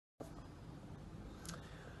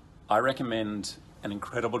I recommend an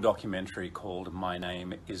incredible documentary called My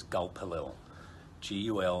Name is Gulpilil,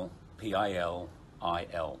 Gulpilil.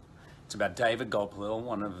 It's about David Gulpilil,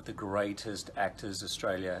 one of the greatest actors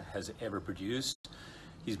Australia has ever produced.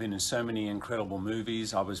 He's been in so many incredible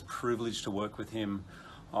movies. I was privileged to work with him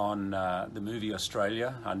on the movie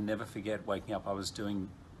Australia. I'll never forget waking up. I was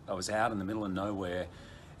out in the middle of nowhere,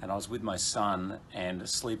 and I was with my son and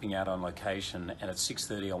sleeping out on location, and at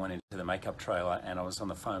 6:30 I went into the makeup trailer and I was on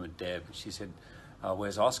the phone with Deb. She said,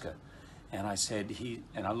 where's Oscar? And I said,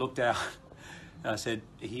 and I looked out and I said,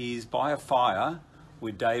 he's by a fire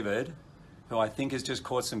with David, who I think has just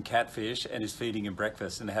caught some catfish and is feeding him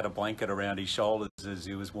breakfast, and had a blanket around his shoulders as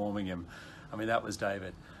he was warming him. I mean, that was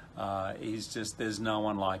David. There's no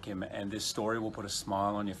one like him, and this story will put a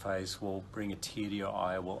smile on your face, will bring a tear to your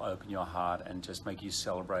eye, will open your heart and just make you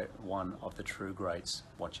celebrate one of the true greats.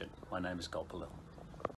 Watch it. My name is Gulpilil.